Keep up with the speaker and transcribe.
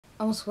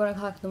almost 1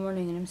 o'clock in the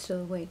morning and I'm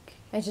still awake.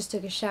 I just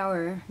took a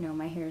shower. No,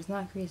 my hair is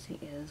not greasy,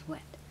 it is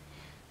wet.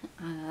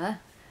 I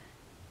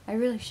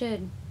really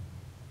should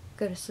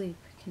go to sleep,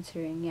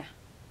 considering, yeah,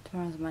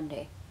 tomorrow's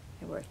Monday.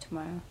 I work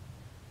tomorrow.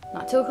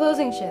 Not till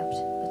closing shift,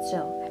 but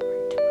still, I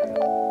work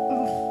tomorrow.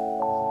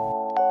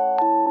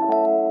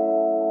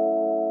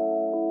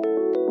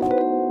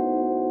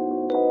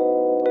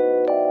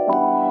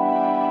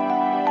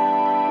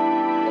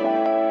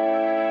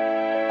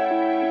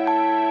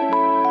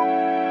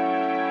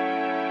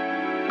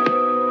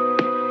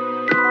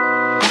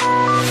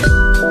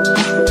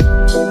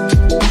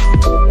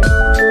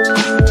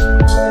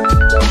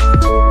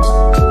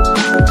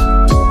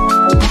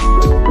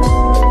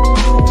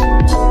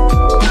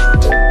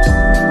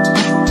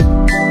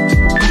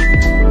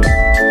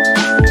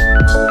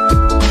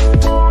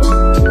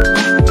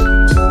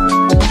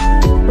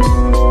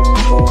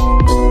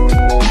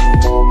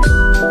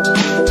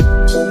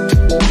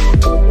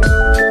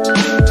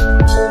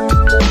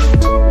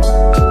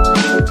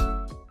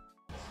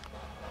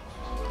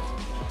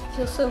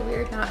 Feels so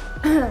weird not.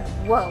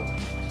 Whoa.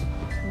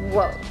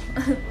 Whoa.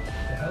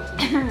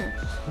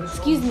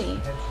 Excuse me.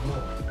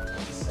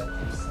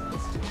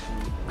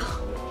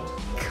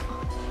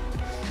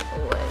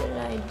 What did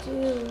I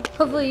do?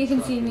 Hopefully you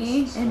can see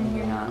me and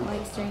you're not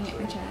like staring at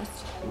my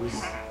chest.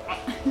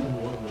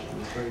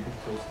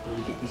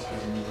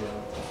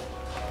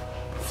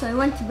 So I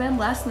went to bed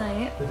last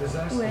night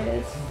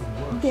with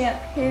damp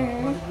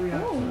hair.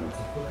 Oh,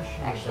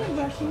 actually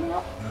brushing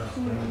out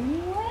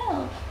really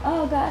well.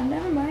 Oh god,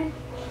 never mind.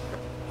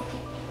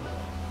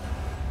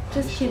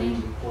 Just kidding.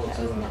 That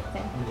was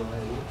nothing.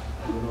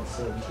 We're not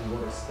certain to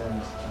what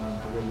extent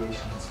the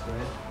radiation has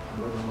spread, and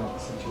whether or not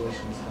the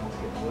situation is going to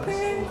get worse.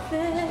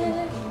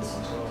 Perfect.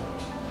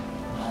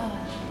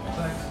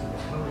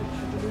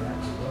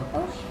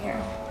 Oh, here.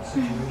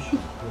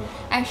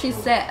 I actually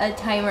set a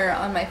timer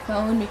on my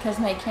phone because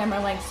my camera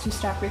likes to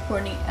stop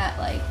recording at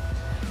like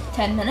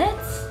 10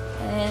 minutes,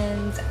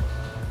 and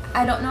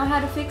I don't know how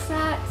to fix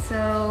that,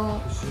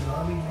 so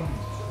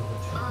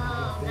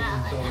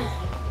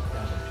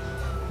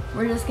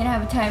we're just gonna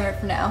have a timer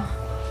for now.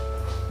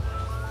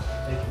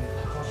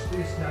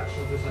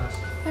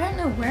 I don't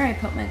know where I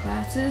put my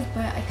glasses,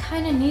 but I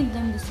kind of need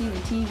them to see the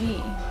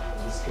TV.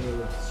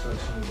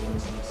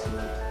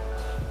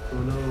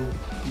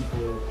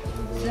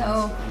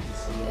 So,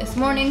 this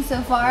morning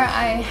so far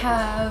I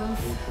have,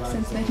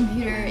 since my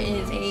computer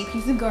is a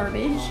piece of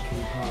garbage,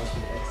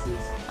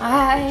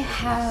 I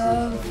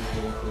have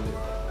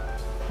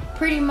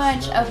pretty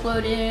much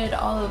uploaded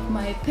all of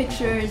my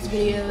pictures,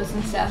 videos,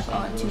 and stuff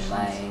onto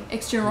my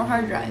external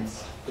hard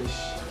drives.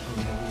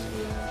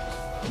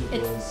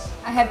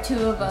 I have 2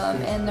 of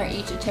them and they're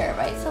each a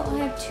terabyte, so I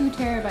have 2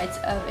 terabytes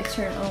of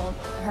external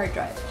hard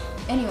drive.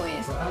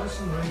 Anyways.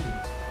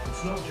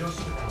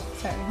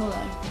 Sorry, hold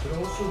on.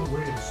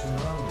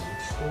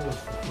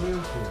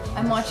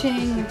 I'm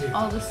watching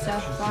all the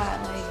stuff that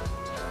like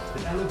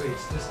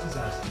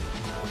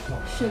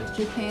shook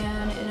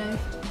Japan, and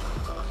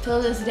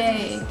till this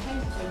day,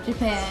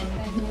 Japan,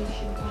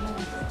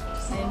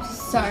 I'm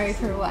sorry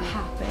for what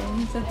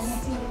happened.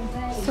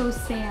 That's so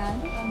sad.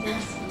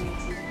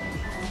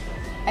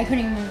 I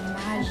couldn't even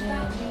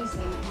imagine.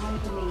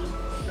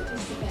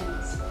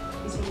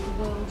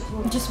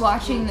 Just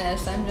watching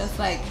this, I'm just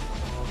like,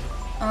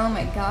 oh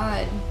my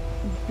god,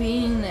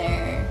 being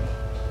there,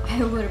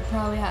 I would have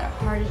probably had a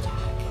heart attack.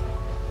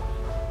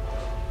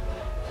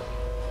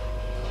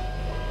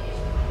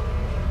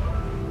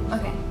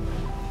 Okay,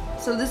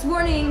 so this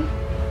morning,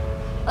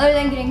 other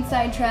than getting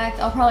sidetracked,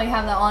 I'll probably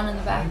have that on in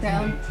the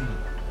background.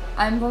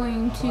 I'm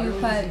going to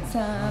put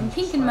some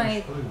pink in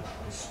my, hold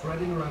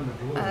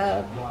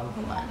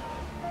on,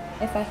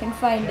 if I can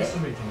find it.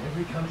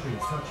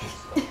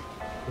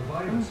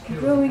 I'm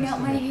growing out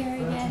my hair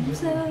again, I'm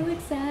so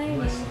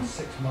excited.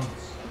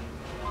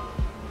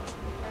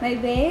 My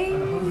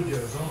bangs,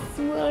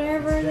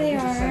 whatever they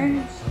are,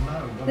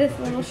 this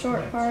little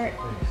short part.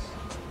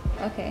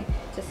 Okay,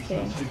 just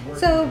kidding.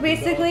 So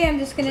basically I'm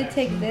just going to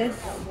take this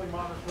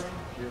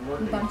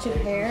bunch of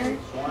hair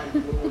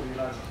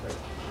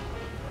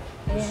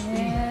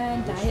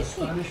and dye it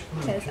pink,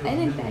 because I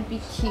think that'd be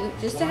cute,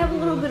 just to have a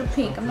little bit of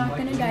pink. I'm not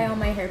going to dye all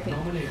my hair pink.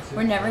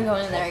 We're never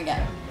going in there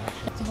again.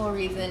 That's the whole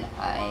reason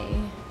I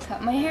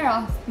cut my hair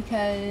off,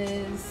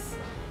 because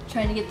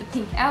trying to get the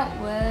pink out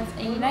was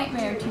a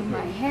nightmare to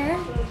my hair,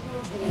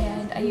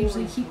 and I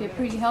usually keep it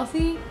pretty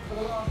healthy.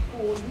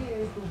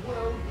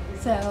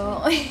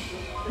 So I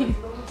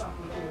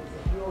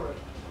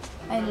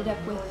ended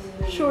up with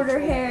shorter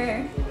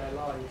hair.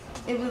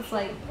 It was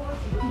like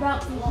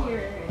about to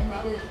here, and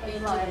they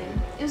did a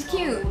line. It was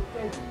cute,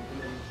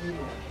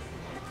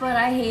 but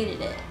I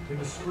hated it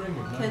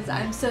because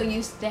I'm so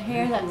used to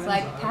hair that's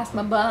like past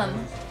my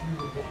bum.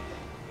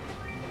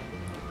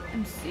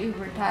 I'm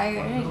super tired.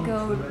 I didn't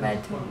go to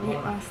bed till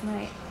late last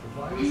night.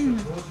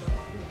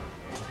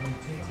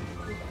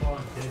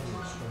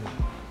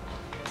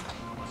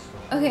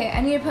 Okay,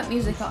 I need to put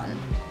music on.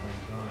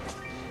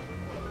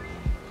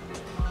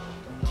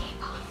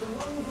 K-pop.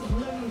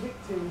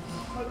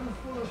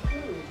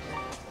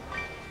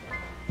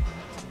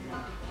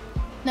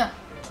 No.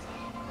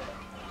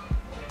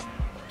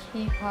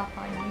 K-pop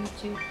on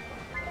YouTube.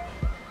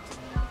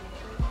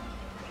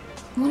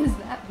 What is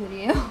that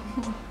video?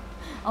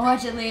 I'll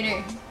watch it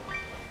later.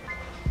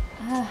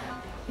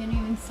 Can't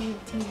even see the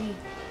TV.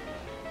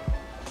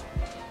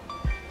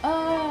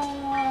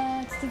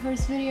 It's the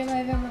first video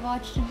I've ever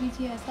watched of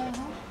BTS.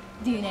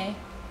 DNA.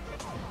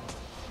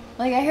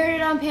 Like, I heard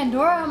it on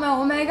Pandora. I'm like,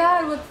 oh my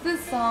god, what's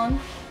this song?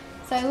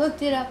 So I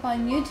looked it up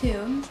on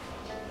YouTube,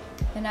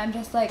 and I'm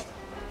just like,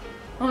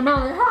 oh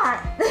no, they're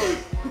hot.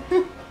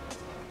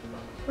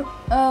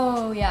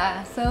 Oh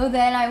yeah. So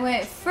then I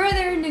went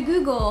further into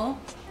Google,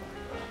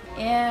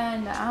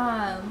 and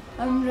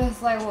I'm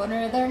just like, what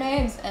are their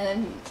names?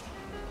 And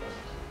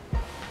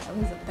that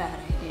was a bad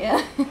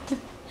idea.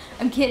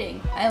 I'm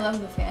kidding. I love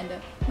the fandom.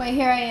 But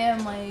here I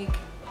am, like,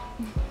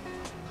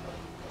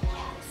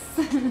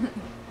 yes.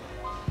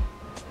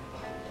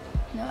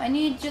 No, I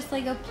need just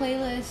like a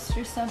playlist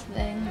or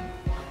something.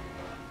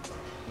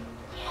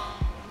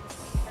 Yes.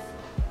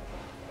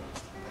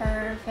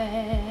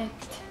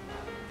 Perfect.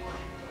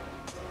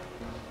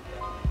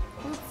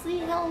 Let's see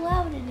how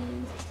loud it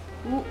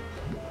is. Ooh.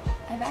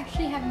 I've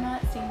actually have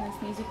not seen this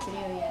music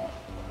video yet.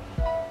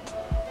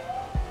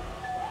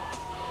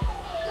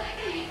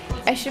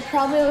 I should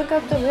probably look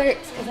up the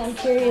lyrics because I'm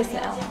curious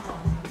now.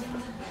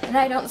 And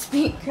I don't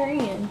speak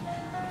Korean.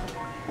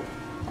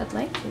 I'd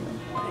like to,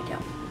 but I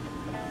don't.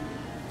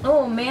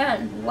 Oh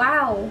man,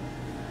 wow.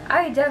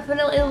 I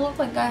definitely look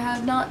like I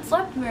have not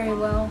slept very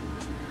well.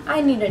 I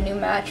need a new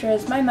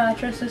mattress. My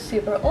mattress is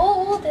super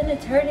old and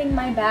it's hurting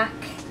my back.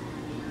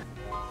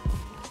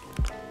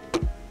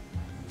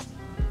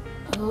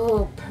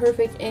 Oh,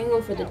 perfect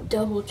angle for the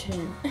double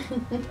chin.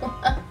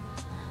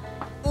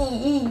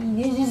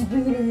 This is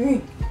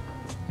better.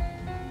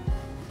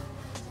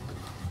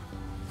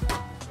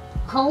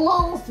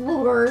 Hello,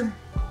 Spooter.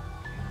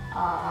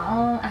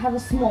 I have a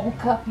small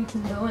cup you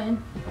can go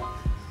in.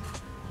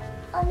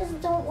 I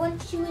just don't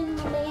want you in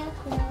my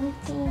bathroom,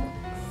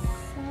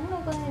 thanks. I'm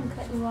gonna go ahead and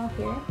cut you off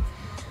here.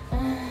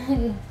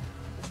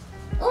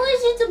 Oh,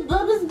 it's just a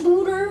Bubba's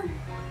Booter.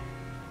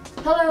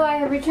 Hello, I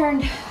have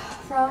returned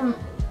from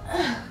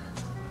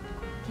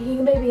taking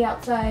a baby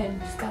outside.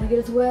 Just gotta get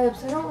its web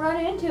so I don't run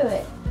into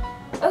it.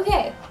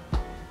 Okay.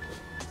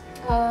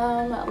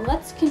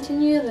 Let's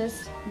continue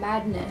this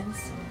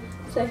madness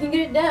so I can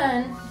get it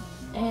done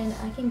and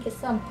I can get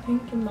some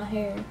pink in my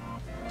hair.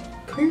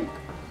 Pink.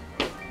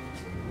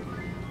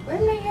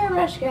 Where'd my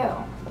hairbrush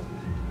go?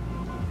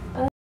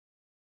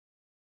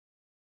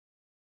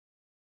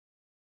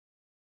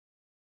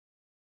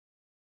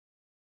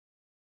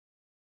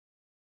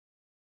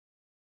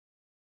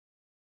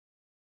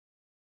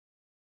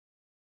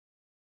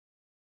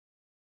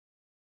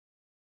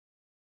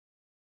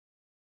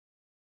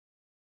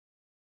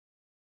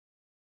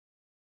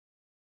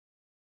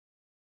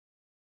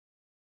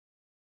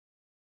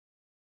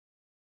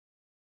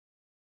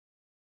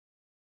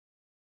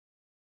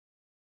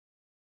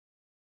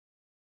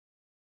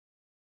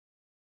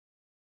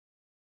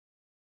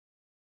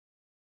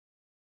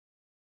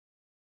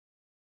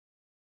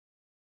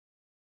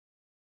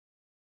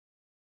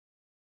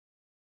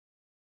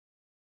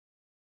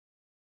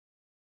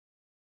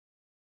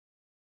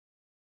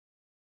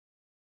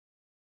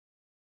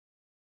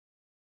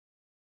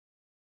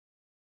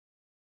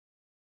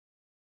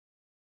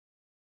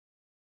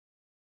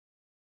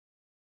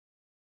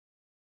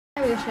 I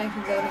wish I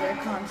could go to their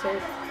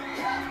concert.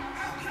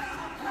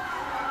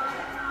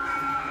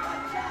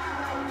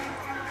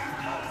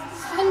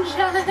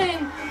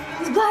 Sunshine!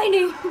 It's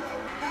blinding!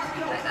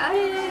 I got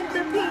it,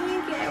 the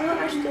pink, and I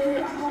washed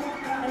it.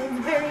 And it's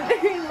very,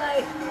 very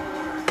light.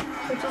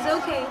 Which is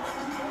okay.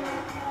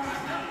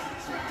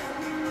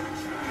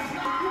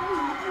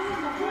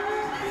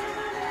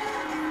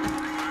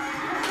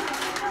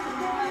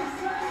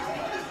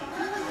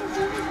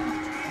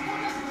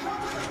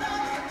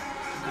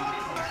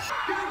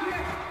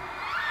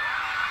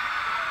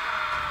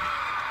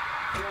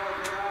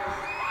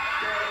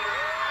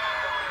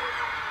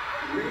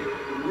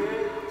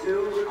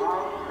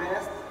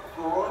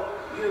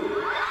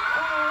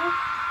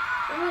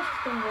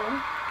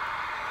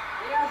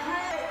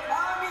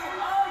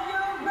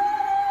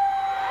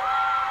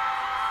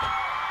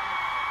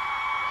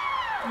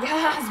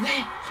 Yes,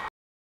 man.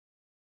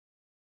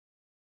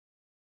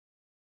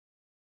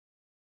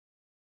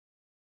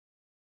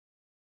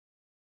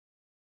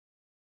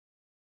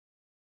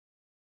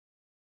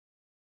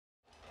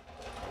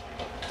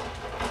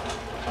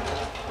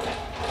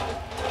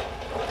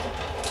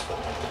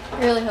 I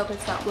really hope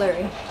it's not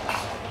blurry.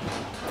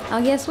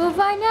 I guess we'll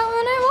find out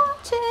when I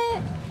watch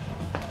it.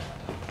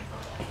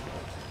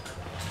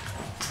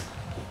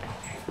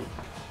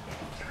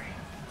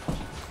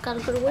 Gotta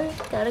go to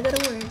work, gotta go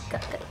to work,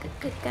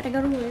 gotta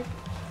go to work.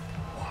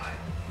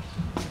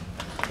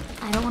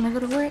 I don't wanna go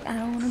to work, I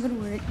don't wanna go to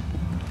work.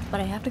 But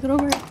I have to go to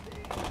work.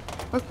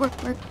 Work,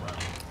 work, work.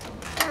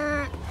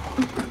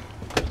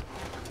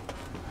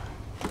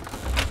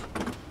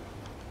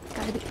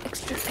 Gotta be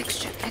extra fast.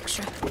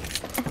 extra.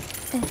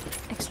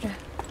 Extra.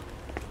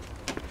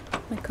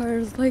 My car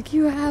is like,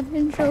 you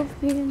haven't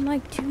drove me in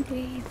like 2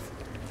 days.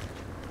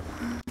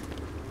 And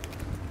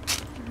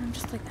I'm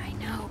just like, I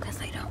know,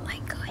 because I don't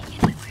like going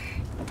anywhere.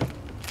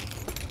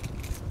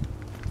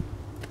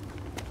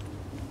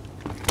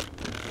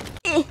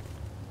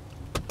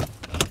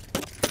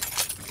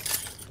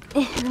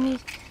 Let me...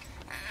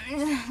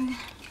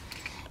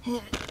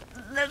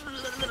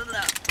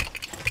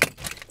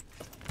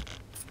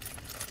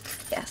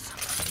 Yes.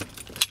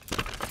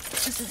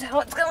 This is how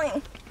it's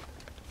going.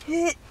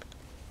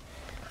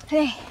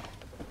 Hey.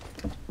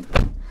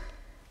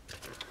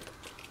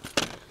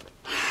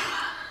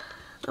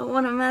 Don't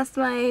want to mess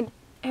my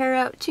hair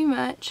up too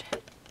much.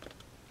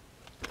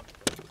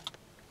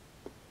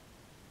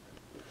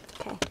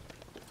 Okay.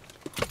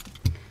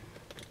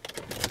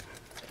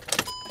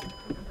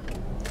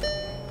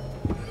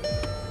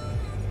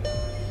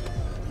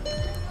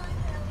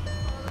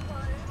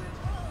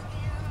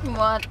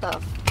 What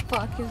the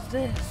fuck is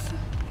this?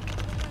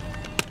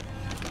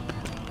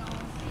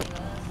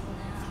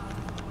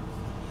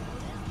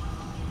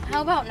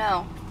 How about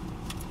no?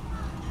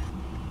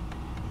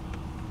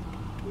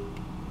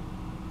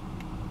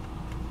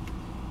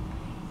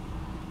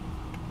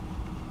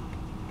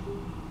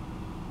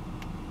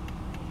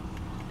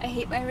 I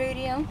hate my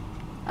radio.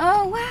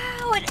 Oh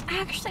wow, it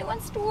actually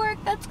wants to work.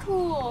 That's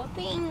cool.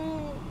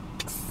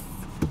 Thanks.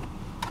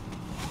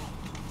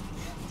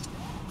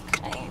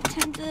 I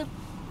tend to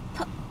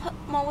put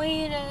my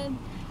way to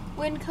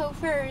Winco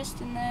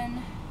first and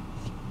then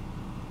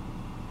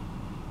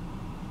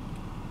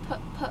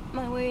put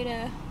my way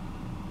to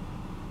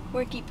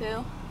Worky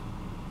Poo.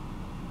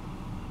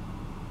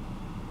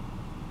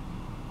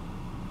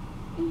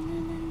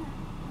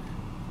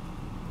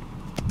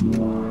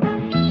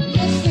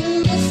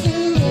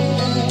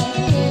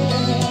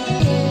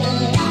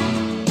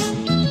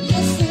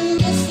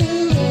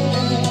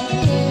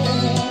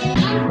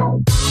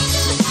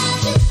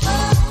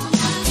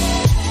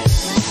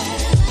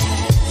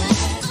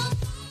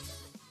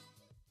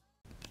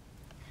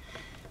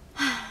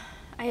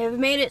 I have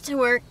made it to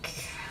work.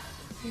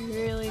 I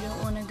really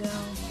don't want to go. I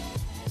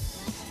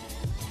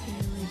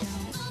really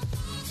don't.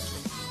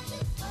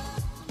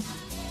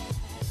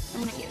 I'm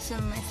gonna get some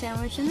of my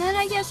sandwich and then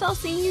I guess I'll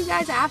see you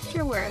guys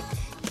after work.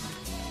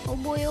 Oh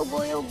boy, oh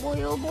boy, oh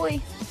boy, oh boy.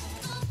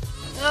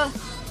 Ugh,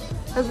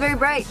 that was very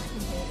bright.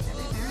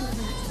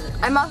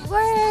 I'm off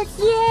work,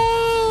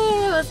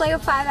 yay! It was like a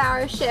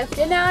 5-hour shift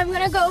and now I'm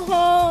gonna go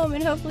home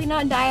and hopefully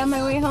not die on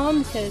my way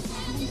home because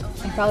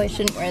I probably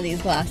shouldn't wear these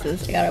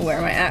glasses. I gotta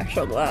wear my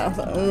actual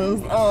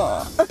glasses.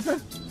 Oh.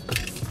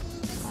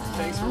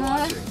 Thanks for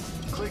watching.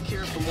 Click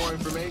here for more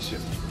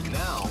information.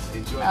 Now,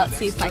 enjoy. Let's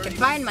see if I can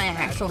find my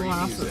actual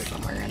glasses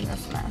somewhere in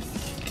this mess.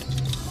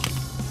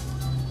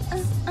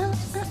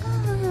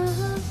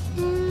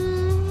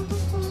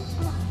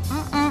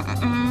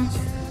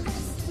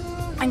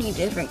 I need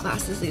different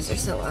glasses. These are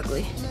so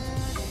ugly.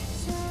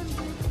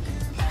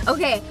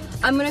 Okay,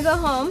 I'm gonna go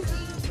home.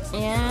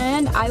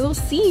 And I will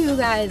see you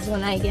guys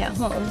when I get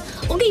home.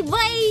 Okay,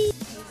 bye!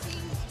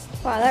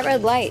 Wow, that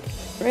red light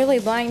really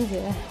blinds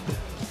you.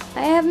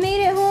 I have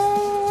made it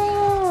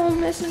home!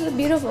 This is a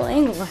beautiful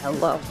angle.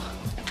 Hello.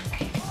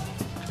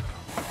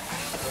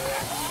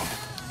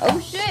 Oh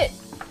shit!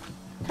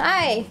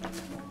 Hi!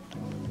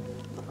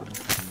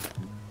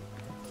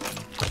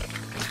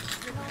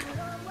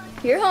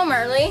 You're home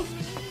early.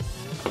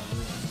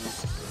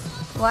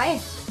 Why?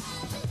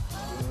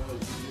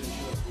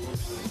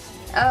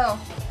 Oh.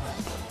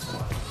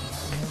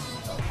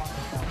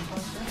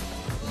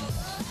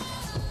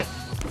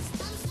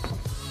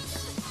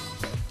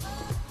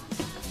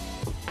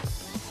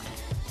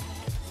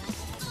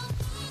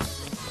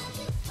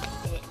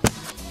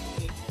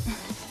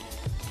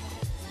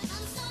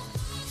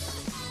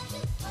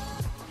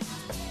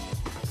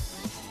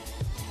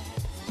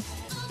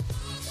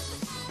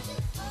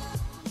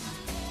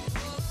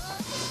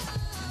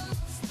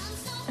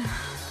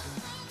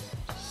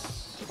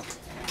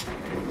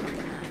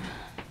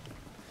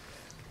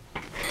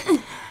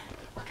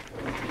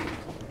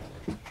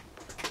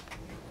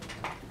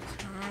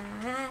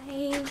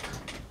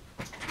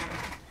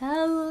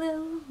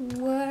 Hello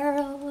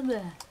world.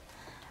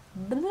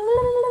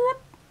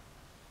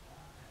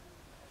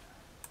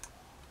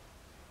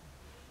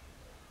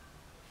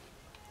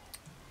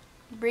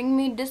 Bring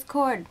me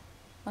Discord.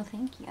 Oh,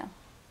 thank you.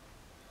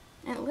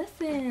 It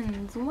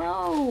listens.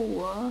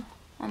 Whoa.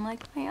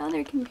 Unlike my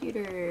other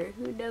computer,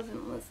 who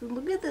doesn't listen.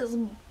 Look at this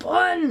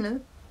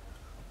bun.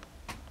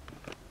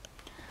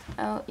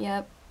 Oh,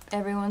 yep.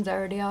 Everyone's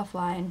already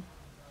offline.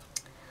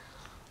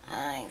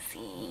 I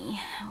see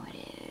how it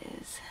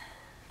is.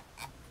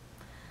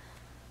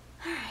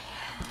 Alright.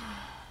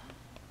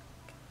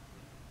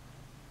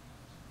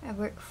 I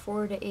work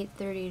 4 to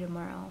 8:30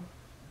 tomorrow.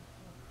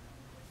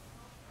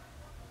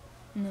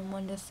 And then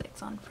 1 to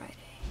 6 on Friday.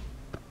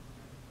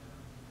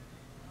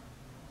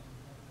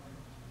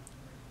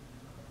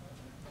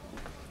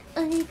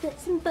 I got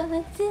some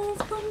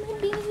boxes for my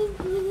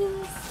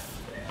babies.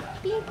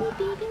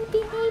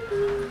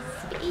 Babies.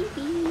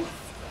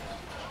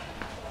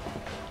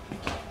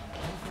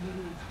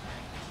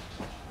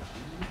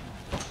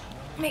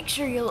 Make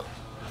sure you'll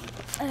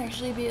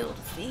actually be able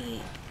to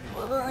see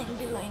what I'm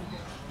doing.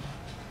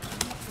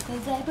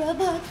 Cause I brought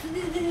boxes.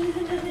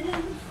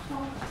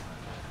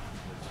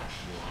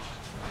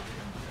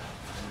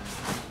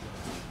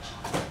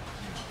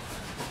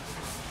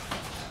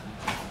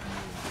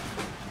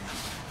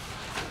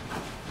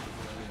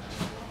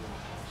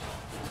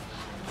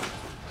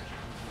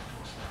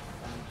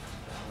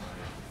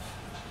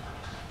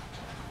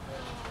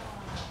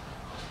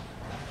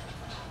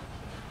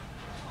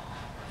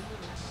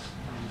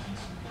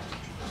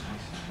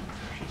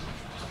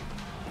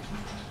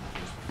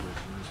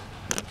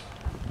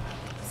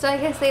 So I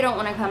guess they don't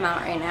want to come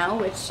out right now,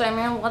 which, I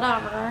mean,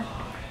 whatever.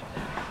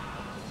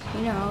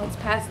 You know, it's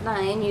past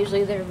 9.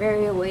 Usually they're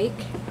very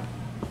awake.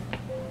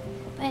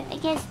 But I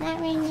guess not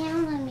right now,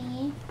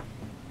 Mommy.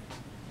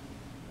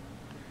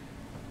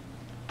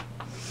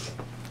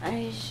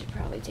 I should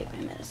probably take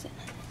my medicine.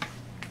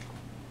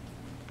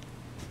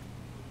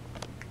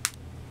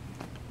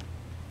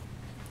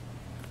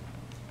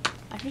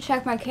 I should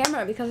check my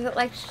camera because it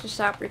likes to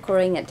stop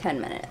recording at 10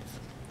 minutes.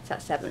 It's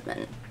at 7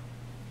 minutes.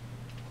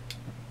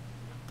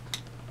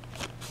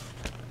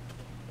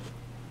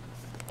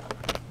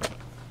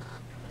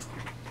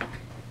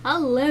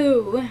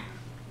 Hello. My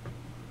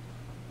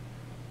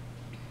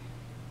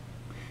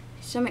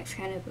stomach's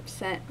kind of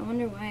upset. I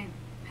wonder why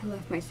I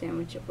left my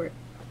sandwich at work.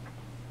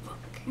 Fuck.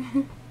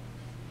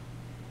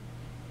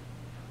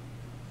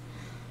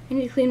 I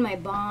need to clean my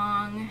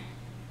bong.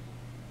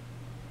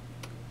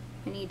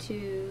 I need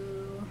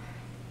to...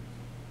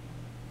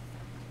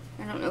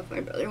 I don't know if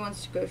my brother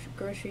wants to go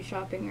grocery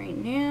shopping right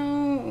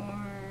now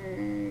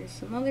or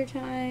some other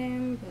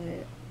time,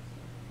 but...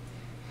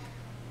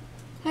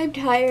 I'm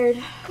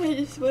tired. I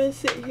just want to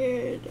sit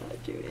here and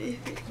not do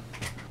anything.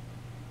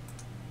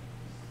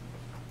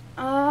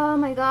 Oh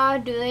my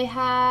god, do they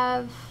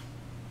have...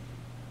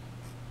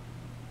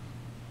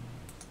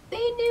 They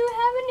do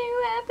have a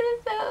new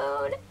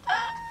episode!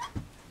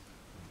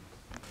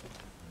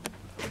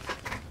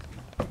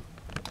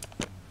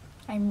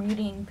 I'm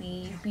reading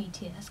the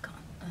BTS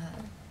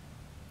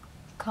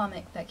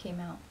comic that came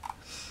out.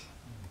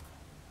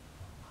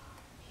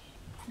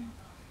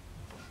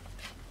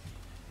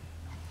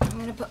 I'm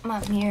gonna put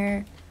my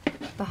mirror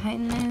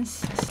behind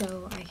this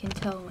so I can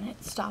tell when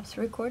it stops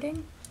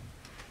recording.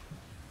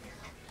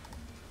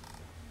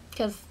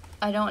 Because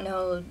I don't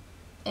know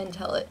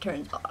until it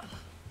turns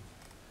off.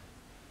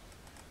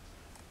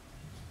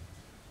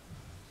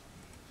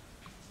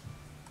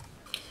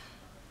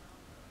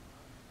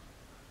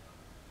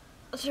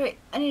 That's right,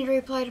 I need to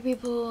reply to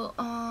people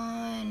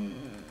on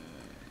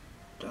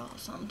draw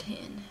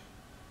something.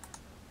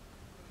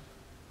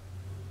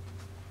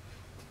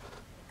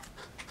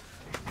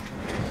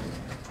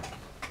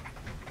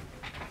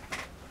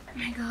 Oh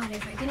my god,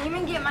 if I can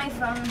even get my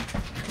phone.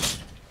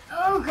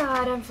 Oh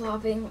god, I'm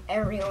flopping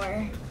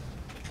everywhere.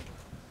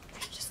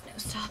 There's just no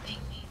stopping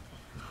me.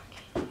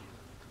 Okay.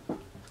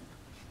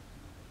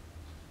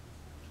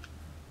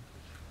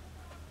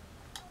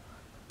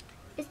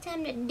 It's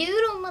time to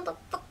doodle,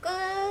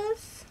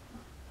 motherfuckers.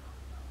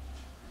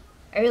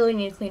 I really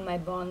need to clean my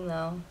bong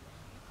though.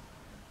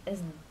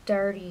 It's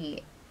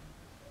dirty.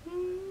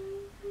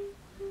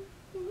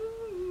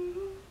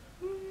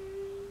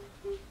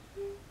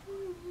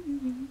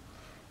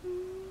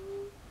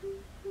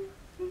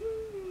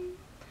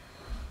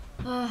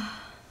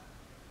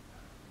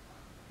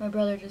 My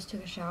brother just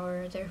took a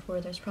shower, therefore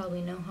there's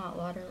probably no hot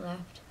water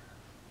left.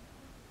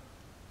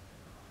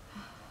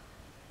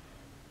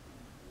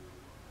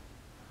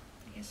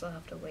 I guess I'll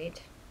have to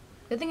wait.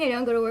 Good thing I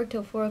don't go to work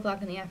till 4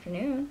 o'clock in the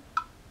afternoon.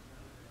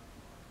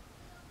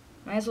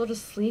 Might as well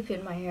just sleep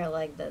in my hair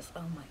like this.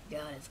 Oh my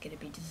god, it's gonna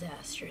be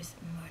disastrous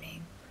in the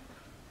morning.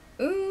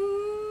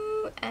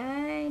 Ooh,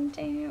 I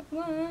don't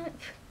want...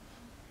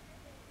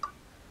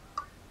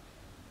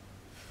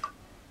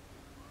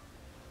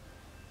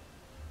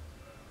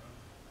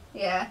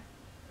 Yeah.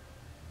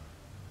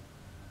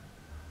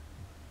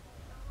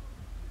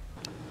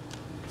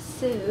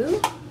 So,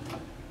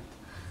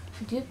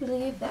 I do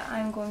believe that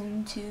I'm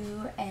going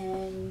to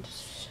end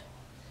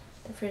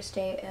the first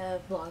day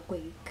of vlog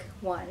week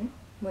 1,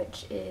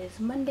 which is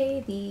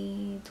Monday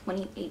the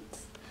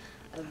 28th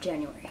of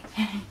January.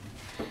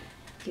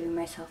 Giving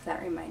myself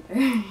that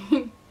reminder.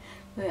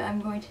 But I'm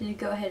going to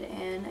go ahead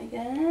and, I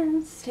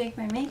guess, take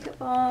my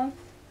makeup off.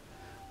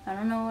 I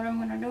don't know what I'm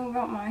going to do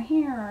about my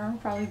hair.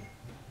 Probably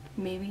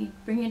maybe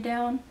bring it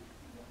down.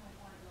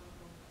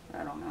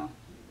 I don't know.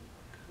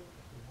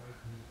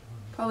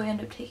 Probably end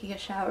up taking a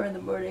shower in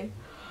the morning.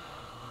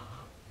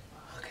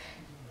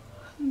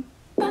 Okay.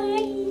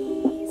 Bye!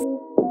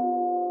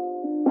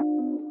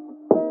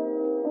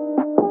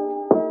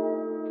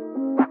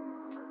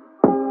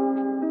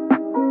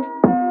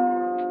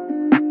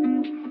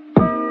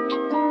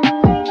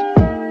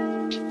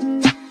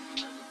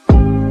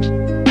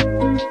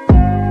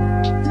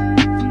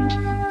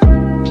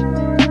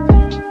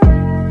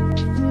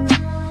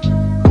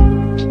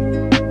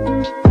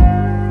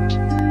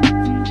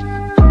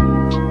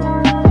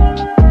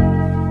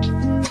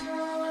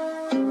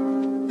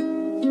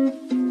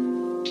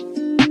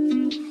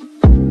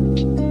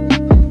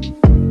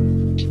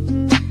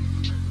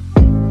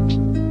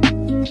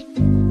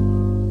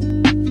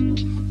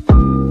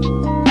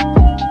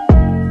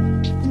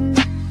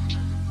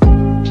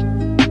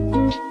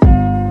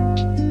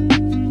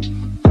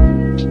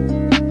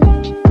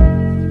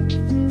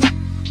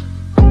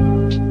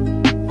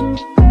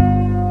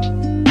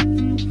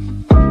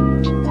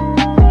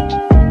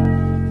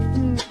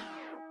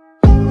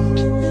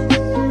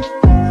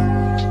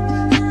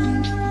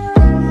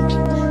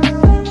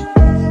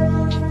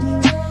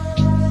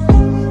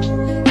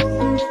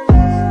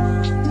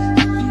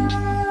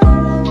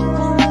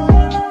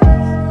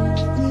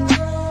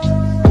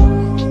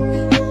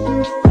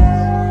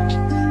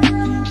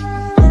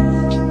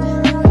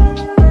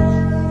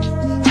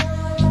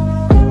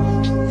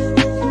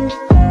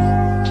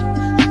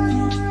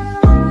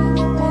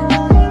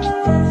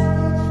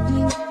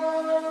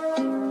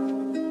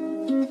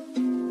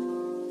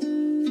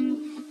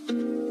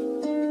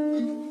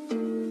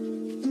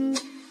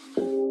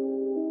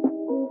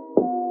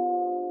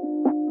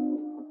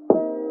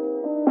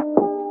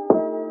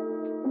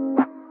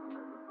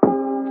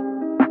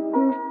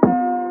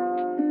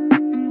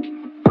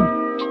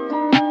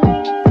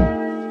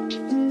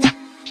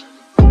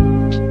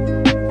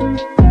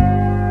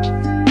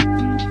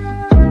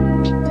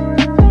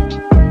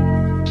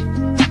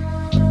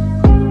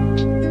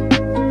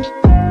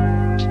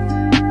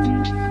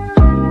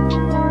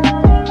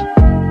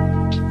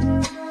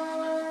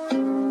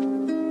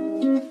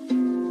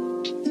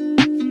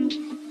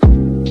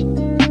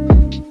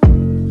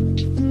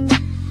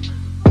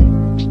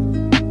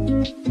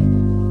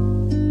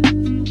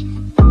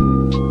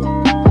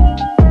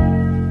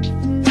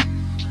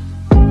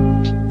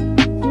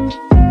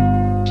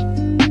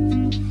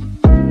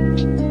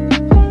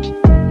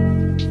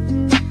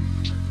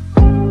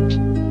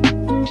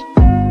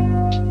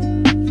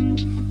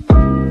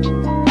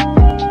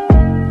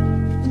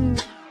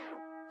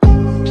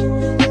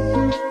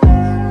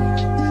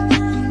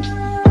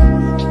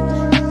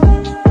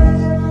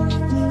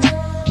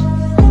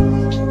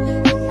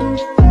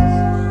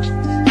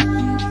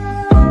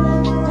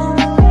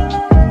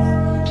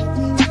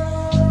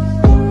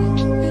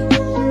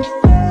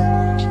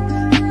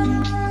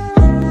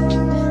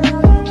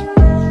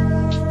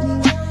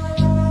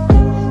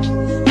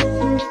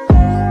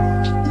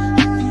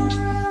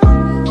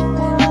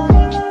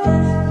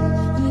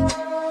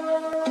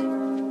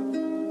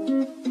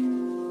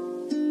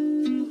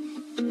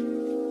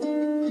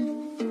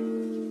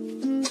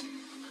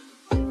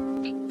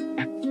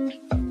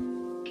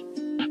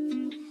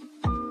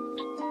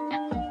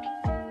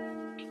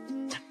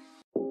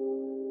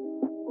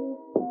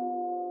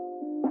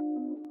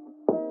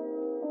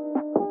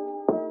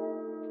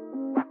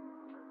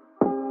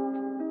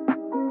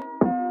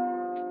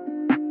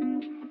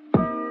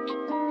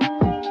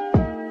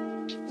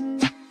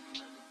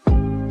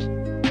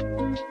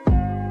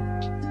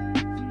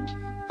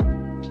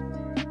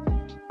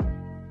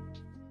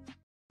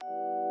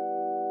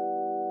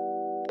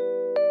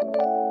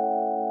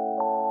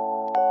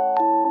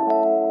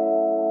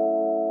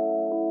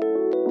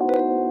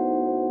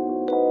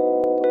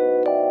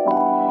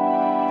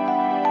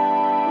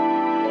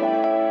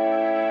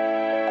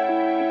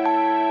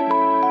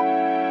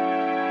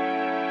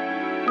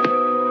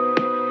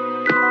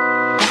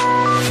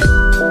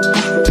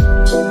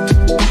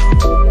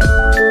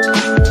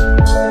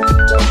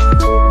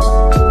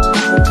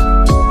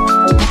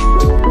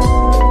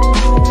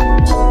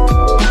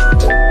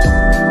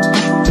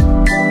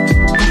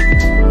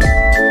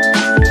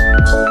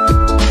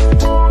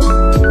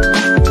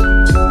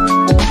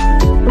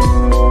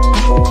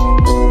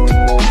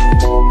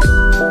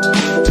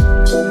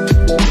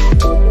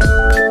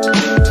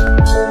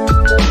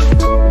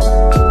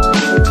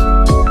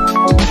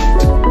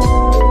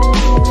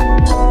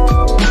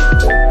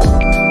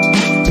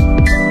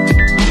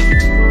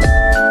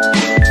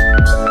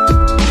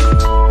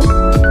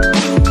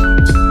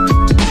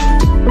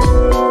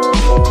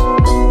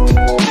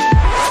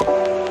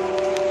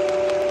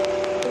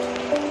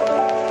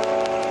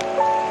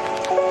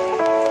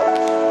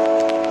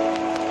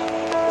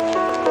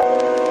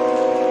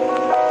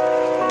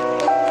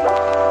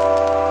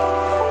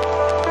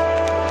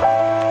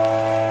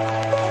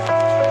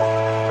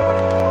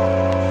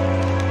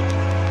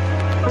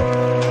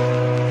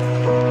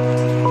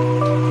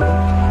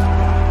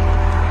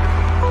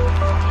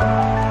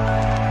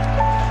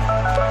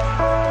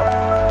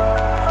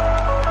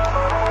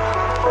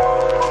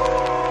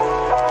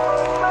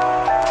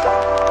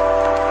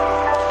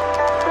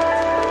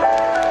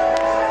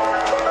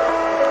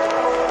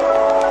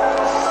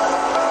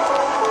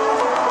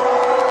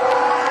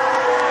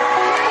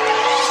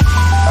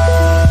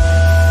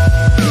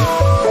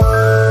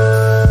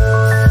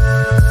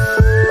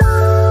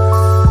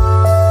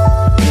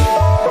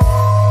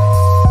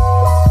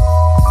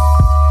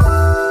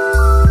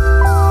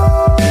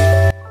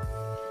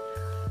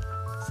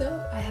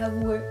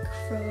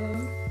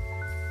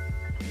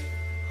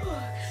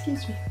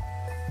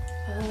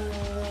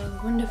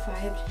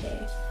 day.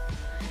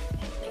 I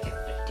don't think I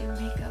want to do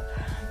makeup.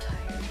 I'm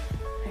tired.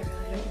 I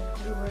really don't want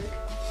to go to work.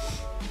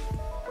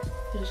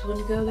 I just want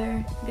to go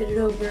there, get it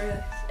over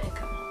with, and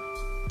come home.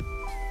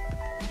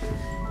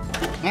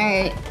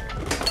 Alright,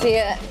 see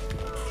ya.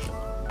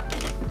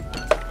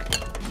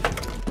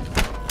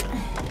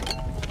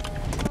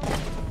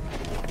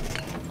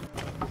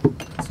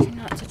 Let's try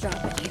not to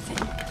drop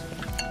anything.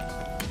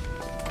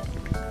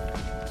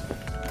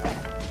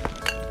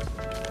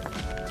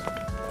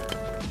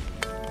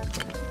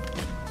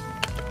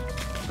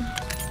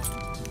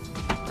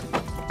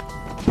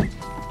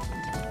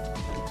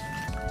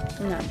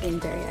 I'm not being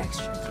very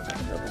extra today,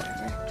 but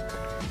whatever.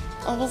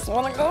 I just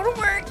want to go to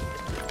work.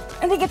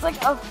 I think it's like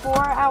a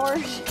 4-hour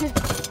shift.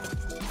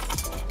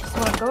 Just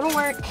want to go to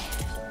work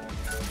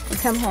and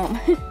come home.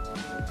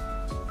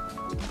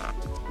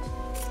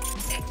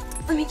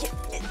 Let me get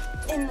it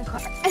in the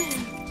car. I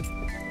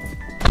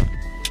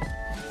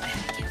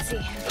can't see.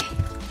 Okay.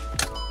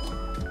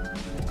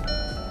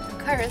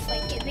 The car is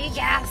like, give me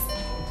gas,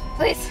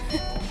 please.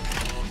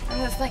 I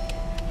was like,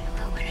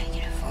 well, when I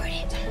can afford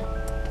it.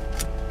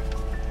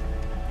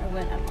 Or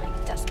when I'm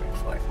like desperate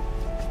for it.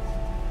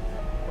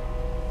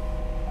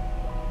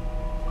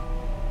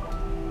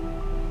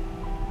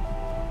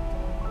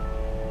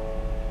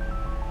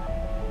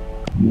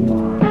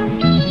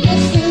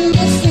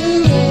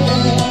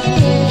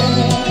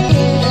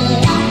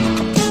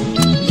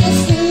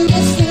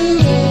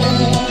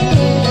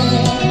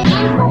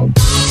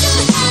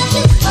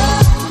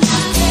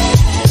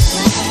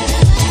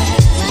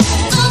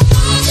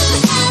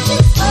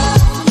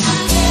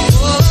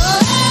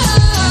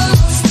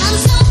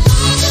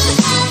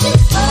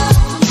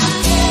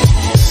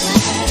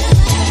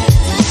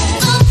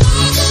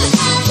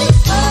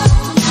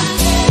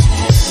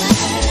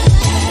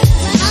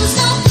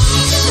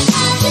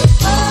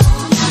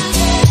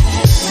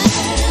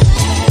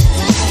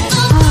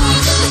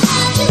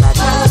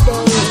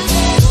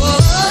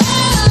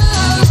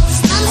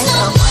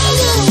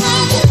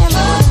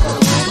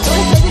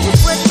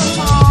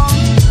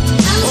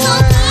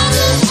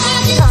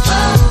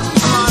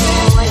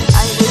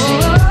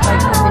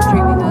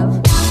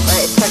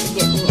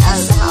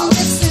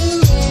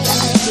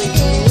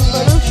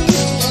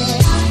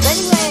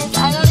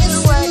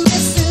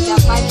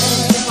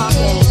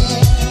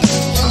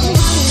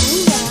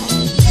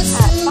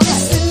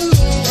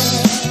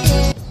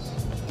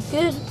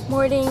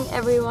 Morning,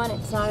 everyone.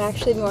 It's not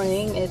actually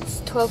morning. It's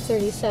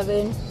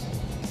 12:37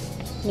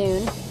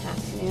 noon,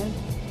 afternoon.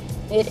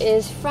 It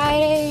is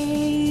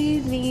Friday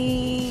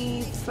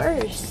the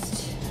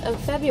 1st of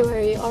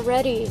February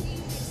already.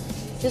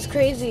 Just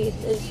crazy.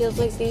 It feels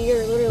like the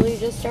year literally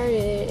just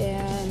started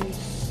and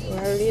we're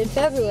already in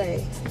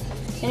February.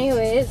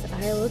 Anyways,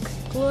 I look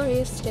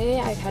glorious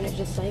today. I kind of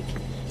just like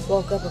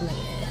woke up and like,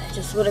 I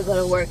just want to go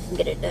to work and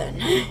get it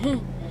done.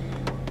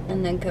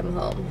 And then come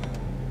home.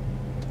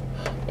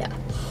 Yeah.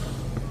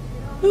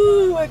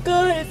 Oh my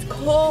god, it's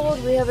cold.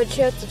 We have a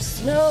chance of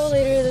snow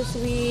later this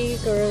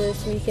week or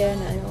this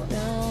weekend. I don't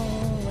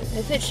know.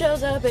 If it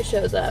shows up, it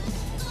shows up.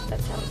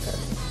 That's how it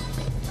goes.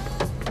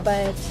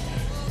 But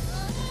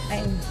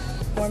I'm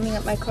warming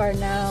up my car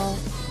now.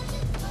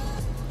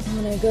 I'm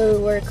gonna go to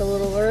work a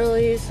little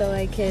early so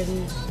I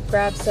can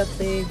grab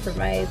something for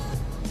my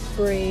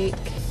break.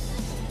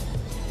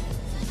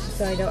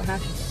 So I don't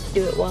have to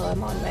do it while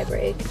I'm on my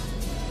break.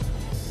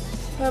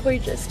 Probably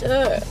just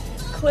a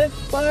Cliff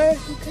Bar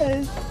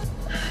because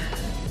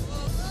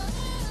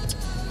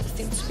it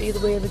seems to be the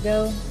way to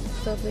go.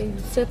 Something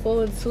simple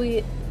and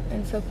sweet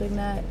and something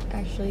that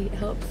actually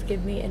helps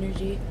give me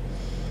energy.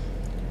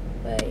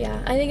 But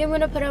yeah, I think I'm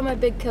gonna put on my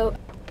big coat.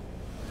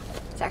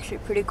 It's actually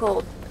pretty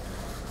cold.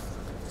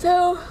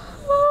 So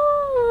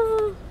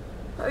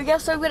I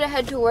guess I'm gonna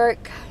head to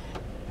work.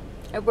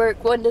 I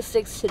work 1 to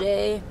 6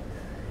 today.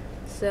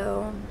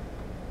 So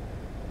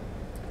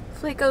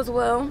hopefully it goes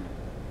well.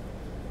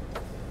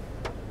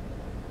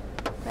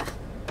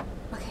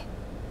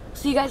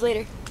 See you guys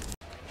later.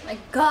 My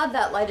god,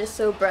 that light is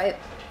so bright.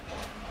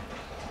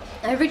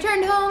 I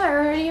returned home, I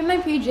was already in my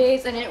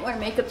PJs, I didn't wear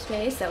makeup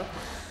today, so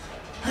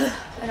I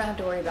don't have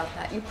to worry about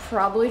that. You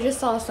probably just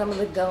saw some of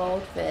the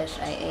goldfish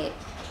I ate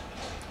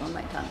on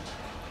my tongue.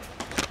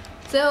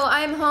 So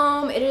I'm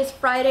home, it is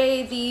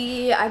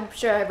Friday I'm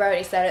sure I've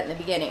already said it in the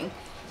beginning.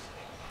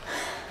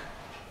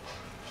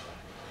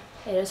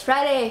 It is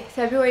Friday,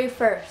 February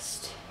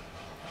 1st,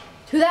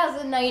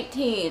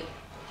 2019.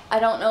 I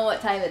don't know what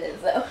time it is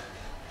though.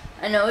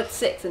 I know it's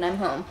 6 and I'm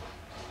home.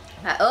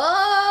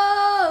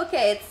 Oh,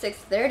 okay, it's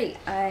 6:30.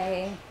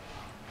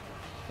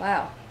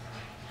 Wow.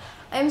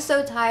 I'm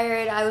so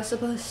tired. I was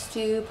supposed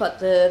to put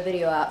the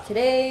video out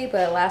today,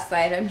 but last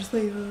night I'm just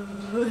like,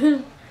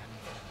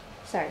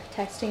 sorry,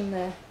 texting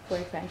the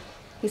boyfriend.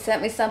 He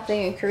sent me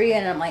something in Korean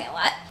and I'm like,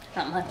 what?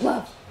 I'm like,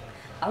 whoa,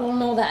 I don't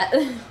know that.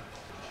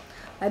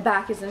 My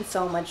back is in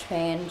so much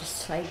pain,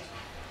 just like,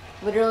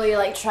 literally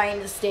like trying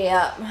to stay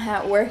up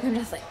at work. I'm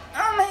just like,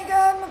 oh my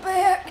god, my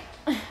back.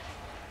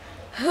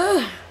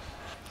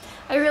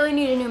 I really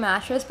need a new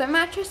mattress, but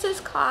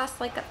mattresses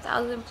cost like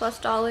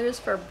 $1,000+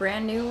 for a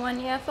brand new one.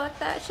 Yeah, fuck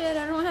that shit.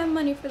 I don't have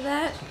money for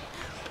that.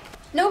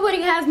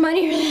 Nobody has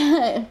money for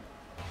that.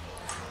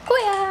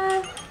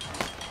 Kuya,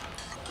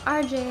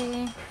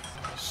 RJ,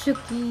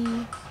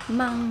 Shuki,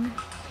 Mung,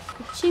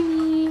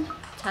 Chimmy,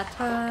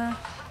 Tata,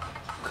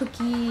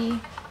 Cookie,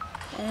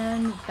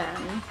 and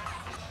Ben.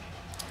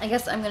 I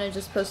guess I'm gonna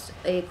just post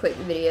a quick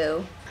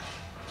video,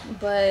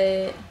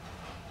 but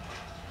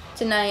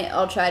tonight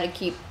I'll try to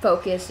keep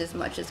focused as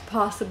much as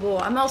possible.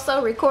 I'm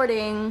also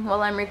recording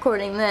while I'm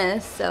recording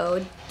this,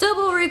 so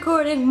double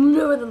recording.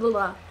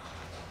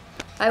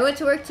 I went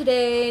to work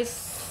today,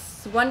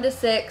 1 to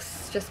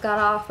 6, just got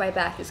off, my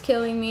back is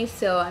killing me,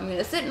 so I'm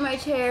gonna sit in my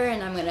chair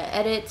and I'm gonna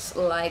edit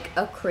like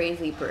a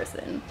crazy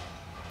person.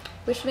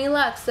 Wish me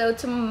luck. So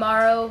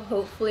tomorrow,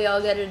 hopefully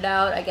I'll get it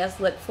out. I guess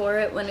look for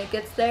it when it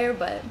gets there,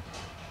 but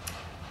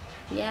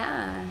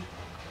yeah.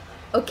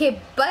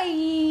 Okay,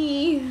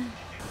 bye!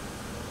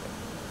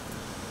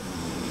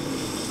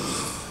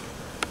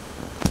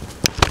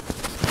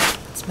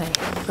 It's my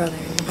brother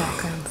in the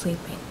background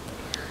sleeping.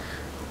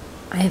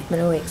 I have been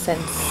awake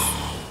since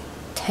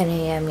 10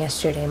 a.m.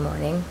 yesterday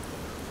morning.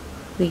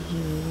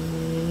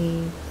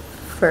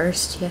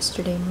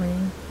 Yesterday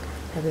morning,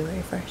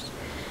 February 1st.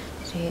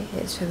 Today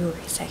is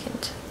February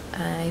 2nd.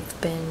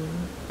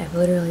 I've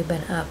literally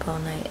been up all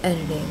night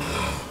editing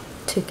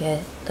to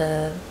get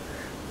the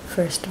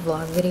first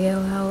vlog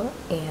video out,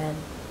 and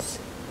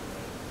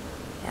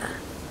yeah.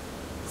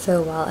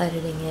 So while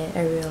editing it,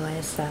 I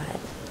realized that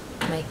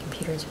my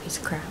computer's a piece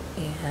of crap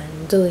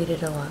and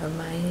deleted a lot of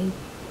my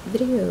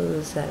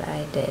videos that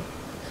I did,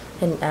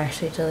 and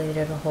actually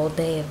deleted a whole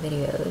day of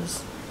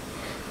videos,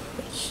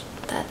 which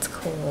that's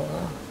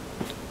cool.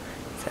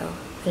 So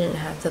I didn't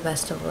have the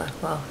best of luck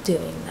while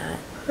doing that.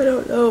 I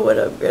don't know when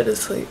I'm gonna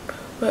sleep,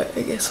 but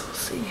I guess we'll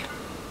see.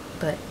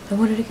 But I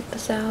wanted to get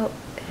this out,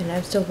 and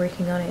I'm still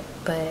working on it,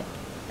 but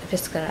I've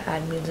just gotta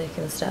add music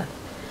and stuff,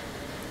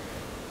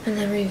 and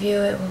then review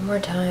it one more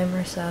time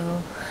or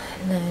so,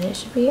 and then it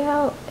should be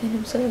out, and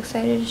I'm so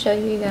excited to show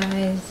you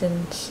guys,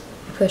 and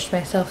I pushed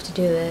myself to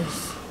do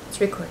this.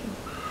 It's recording.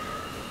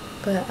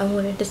 But I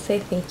wanted to say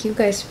thank you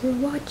guys for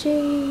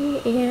watching,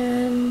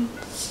 and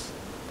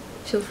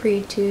feel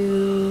free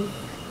to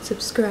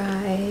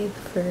subscribe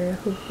for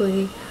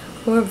hopefully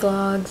more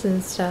vlogs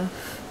and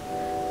stuff.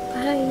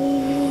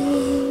 Bye!